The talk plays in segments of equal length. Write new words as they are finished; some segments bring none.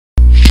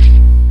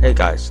Hey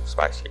guys,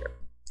 Spice here.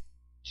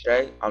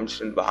 Today I'm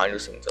just in the behind the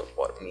scenes of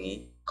what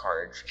me,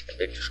 Carnage, and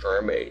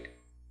BigDestroyer made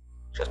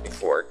just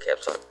before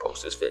Capsuck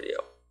posts this video.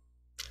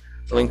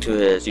 The link to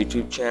his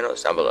YouTube channel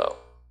is down below.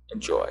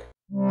 Enjoy.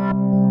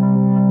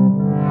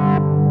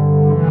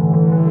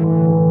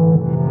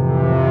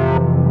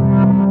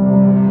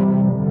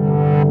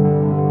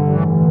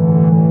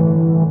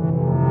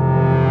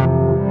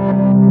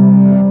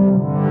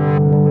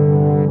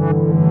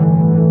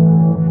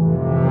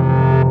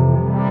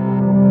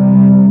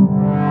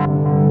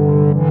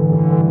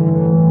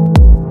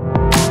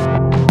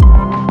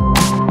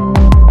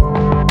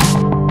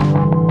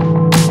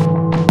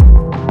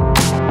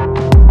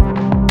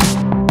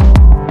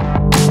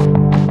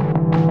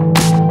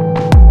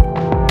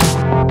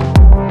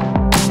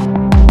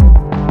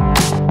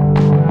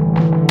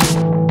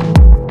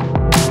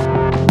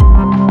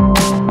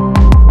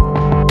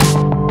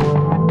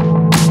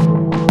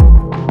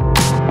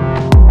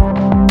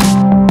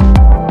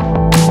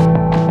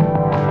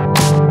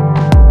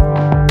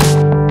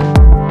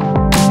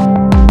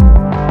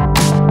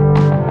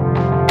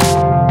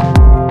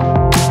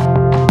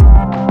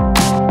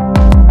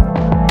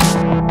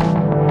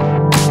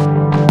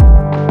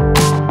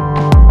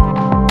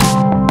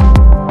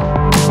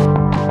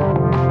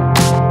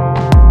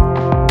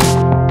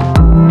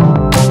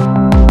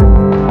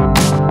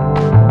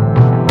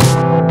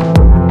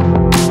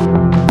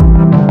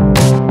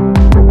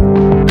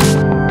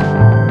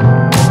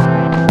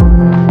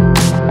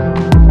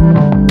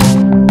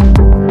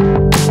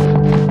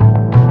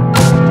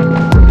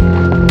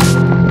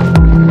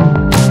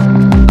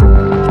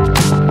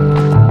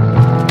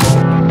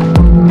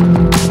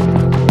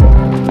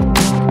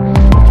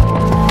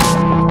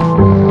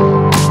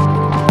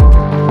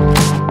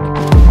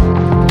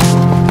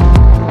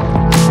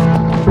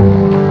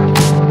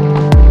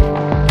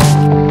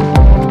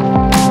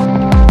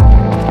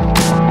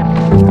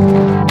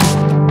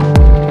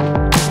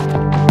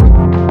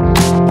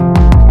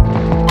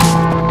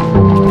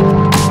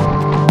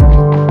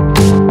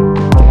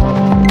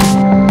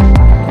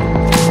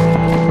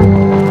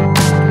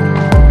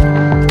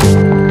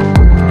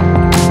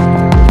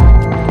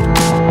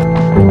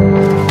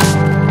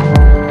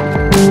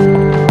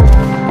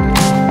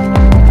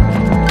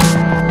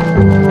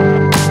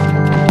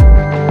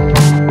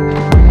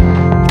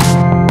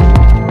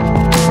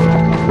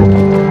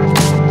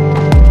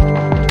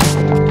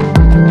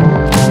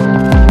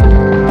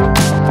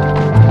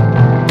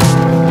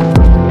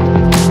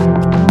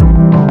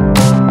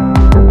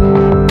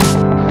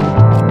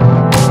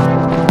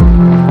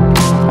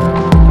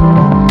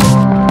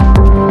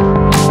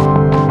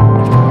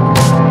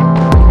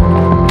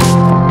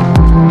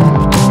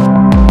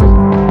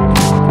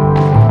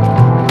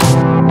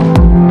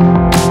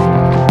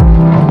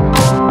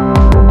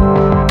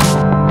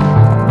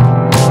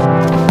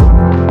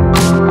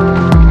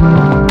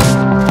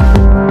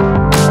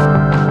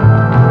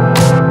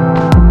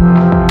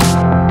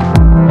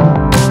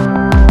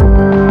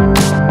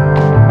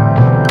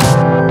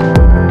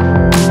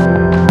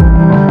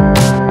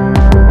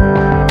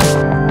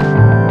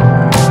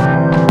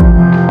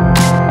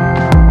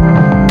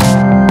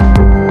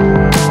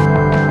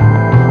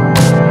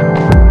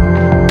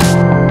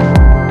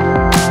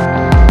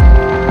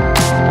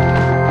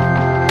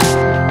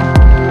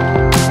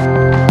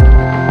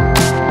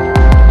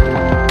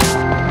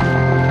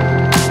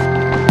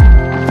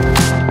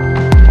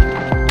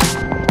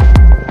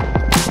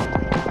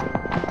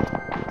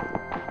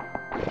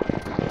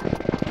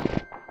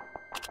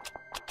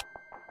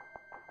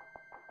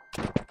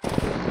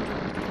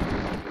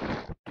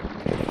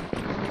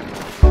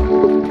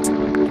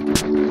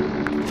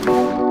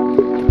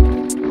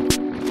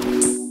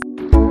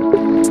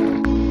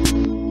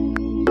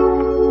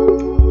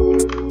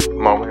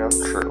 Moment of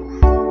truth.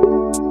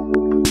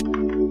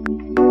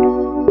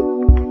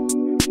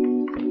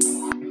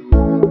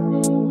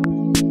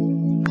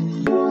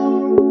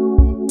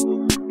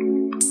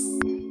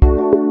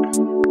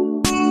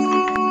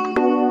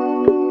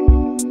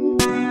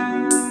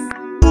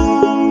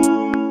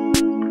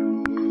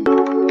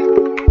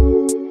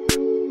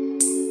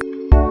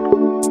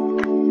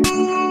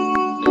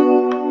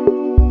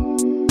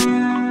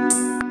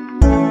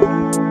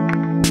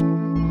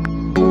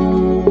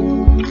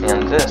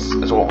 And this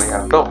is what we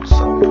have built so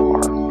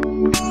far.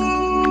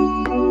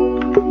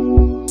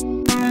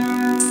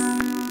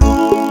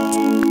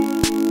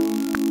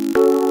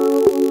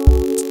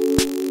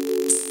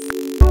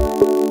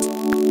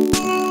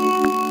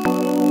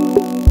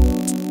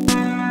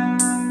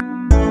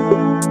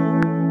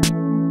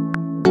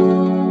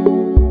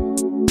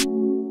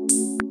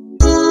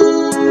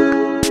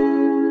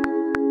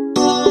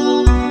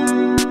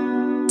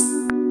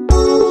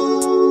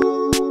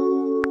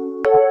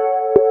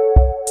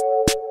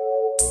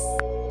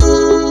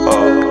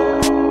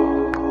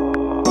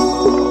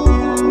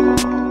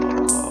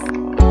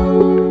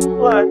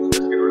 Let's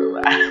just get rid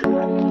of that.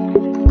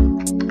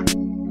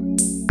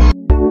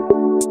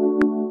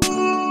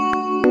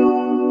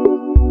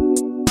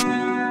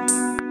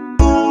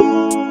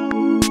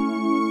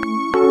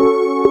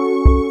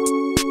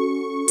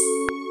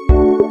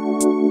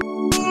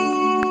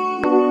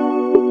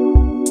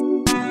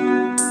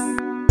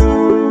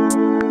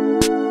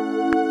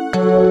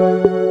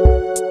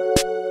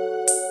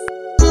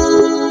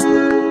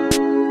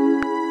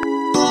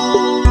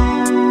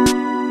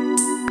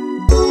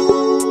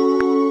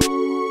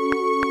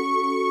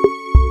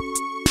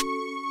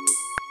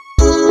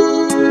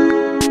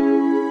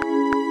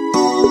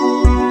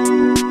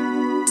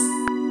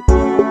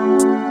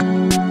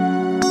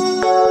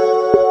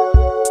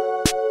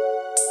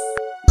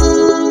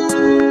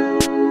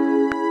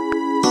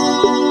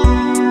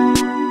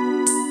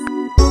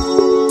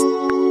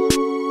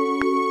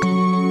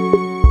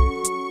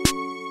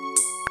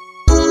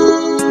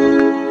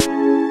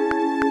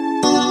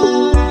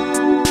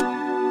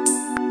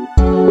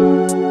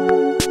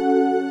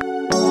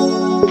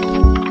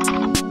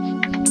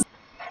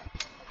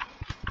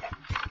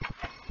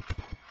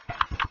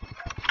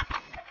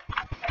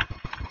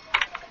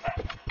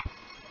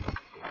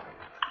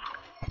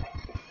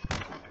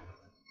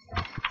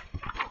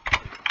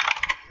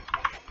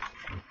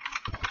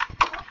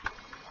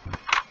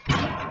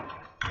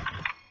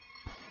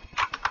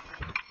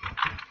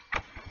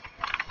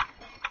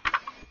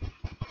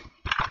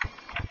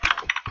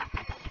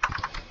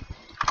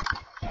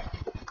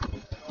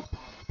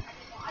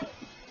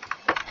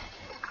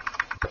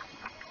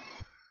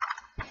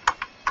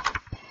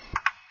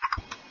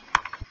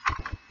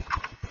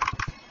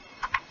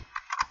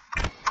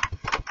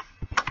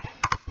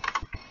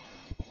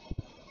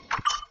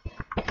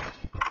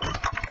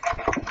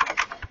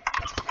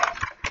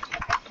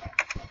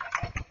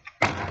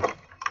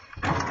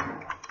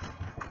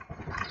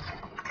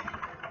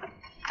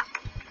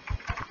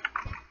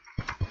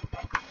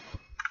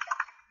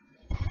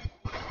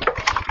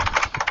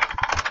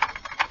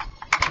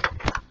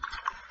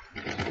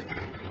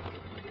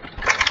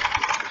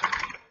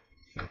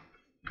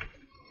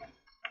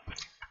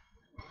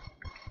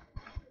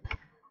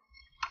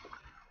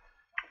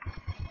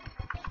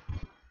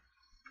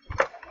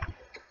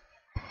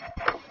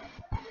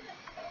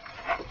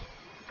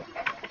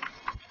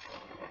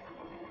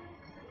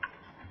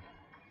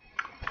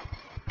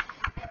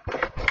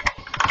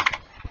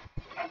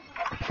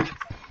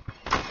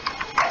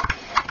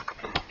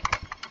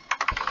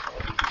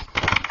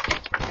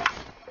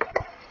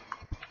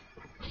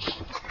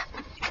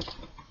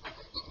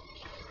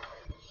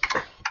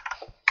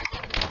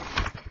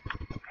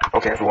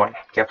 Okay, everyone,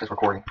 kept this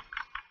recording.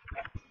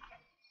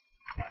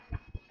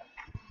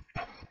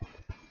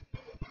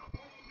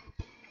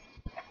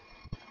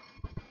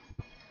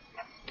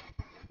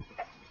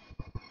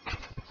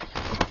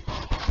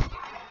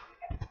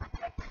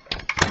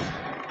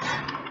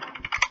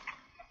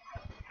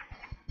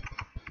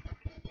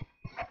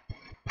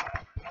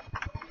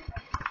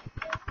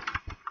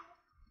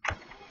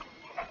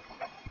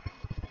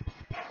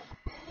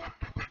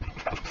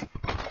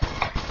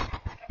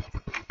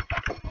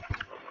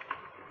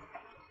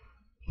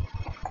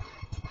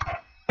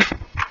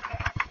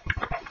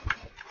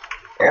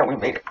 Yeah, we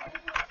made it.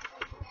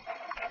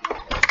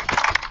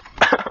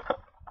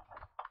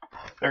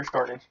 There's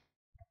carnage.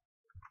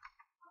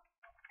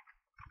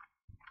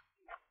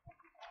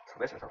 So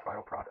this is our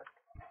final product.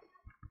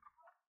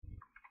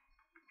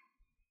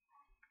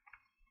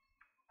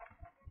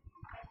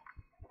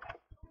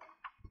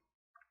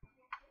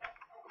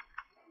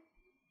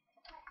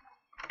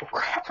 Oh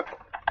crap.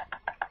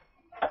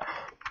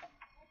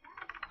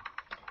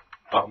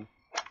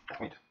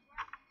 Let me just...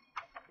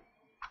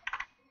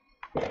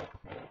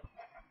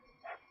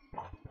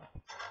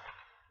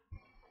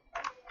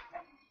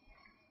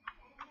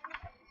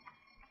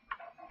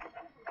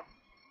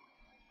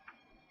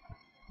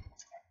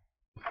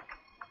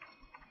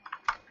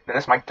 Then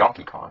that's my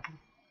Donkey Kong.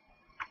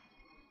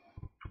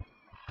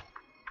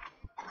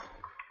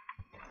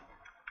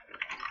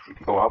 If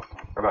you go up,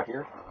 or about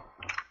here,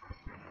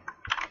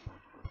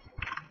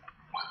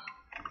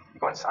 you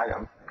go inside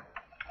him,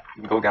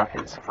 you can go down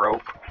his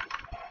rope,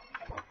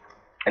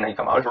 and then you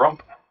come out his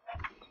rump.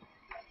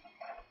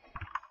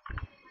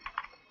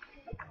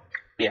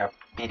 Yeah,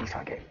 BD's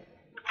kinda gay.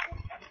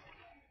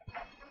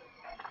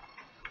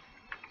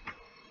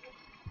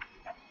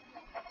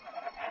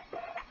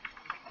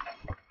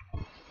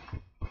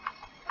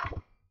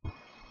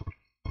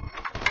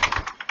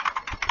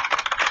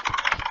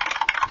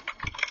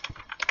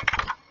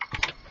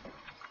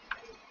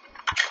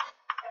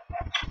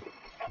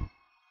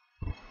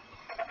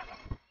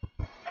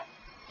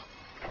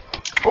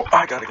 Oh,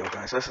 I gotta go,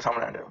 guys. This is how I'm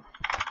gonna do.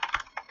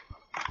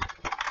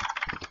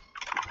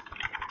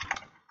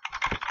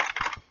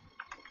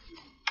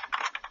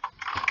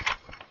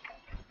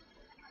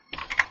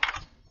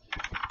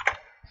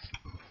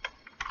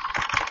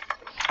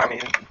 I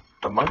mean,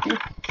 the monkey,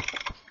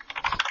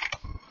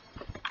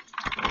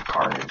 and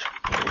Carnage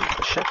made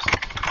the ships,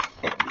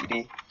 and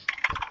BD,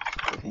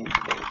 he made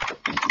the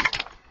BD.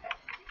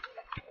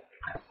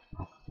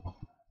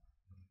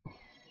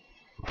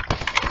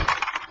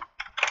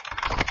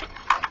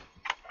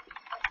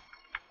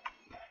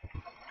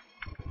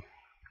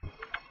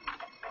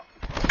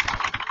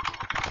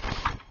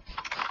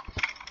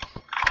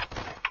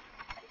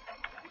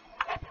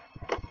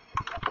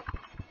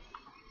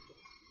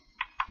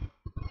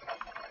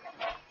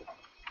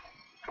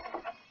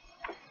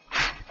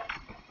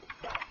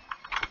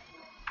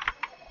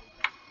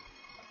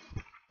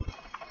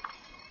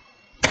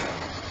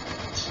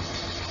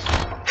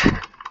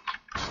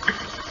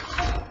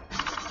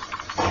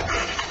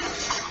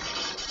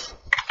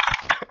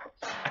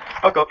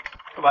 Okay,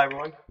 goodbye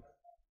everyone.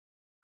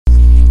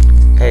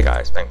 Hey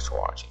guys, thanks for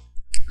watching.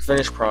 The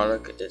finished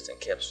product is in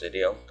Kip's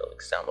video, the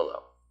link's down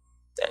below.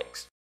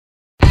 Thanks.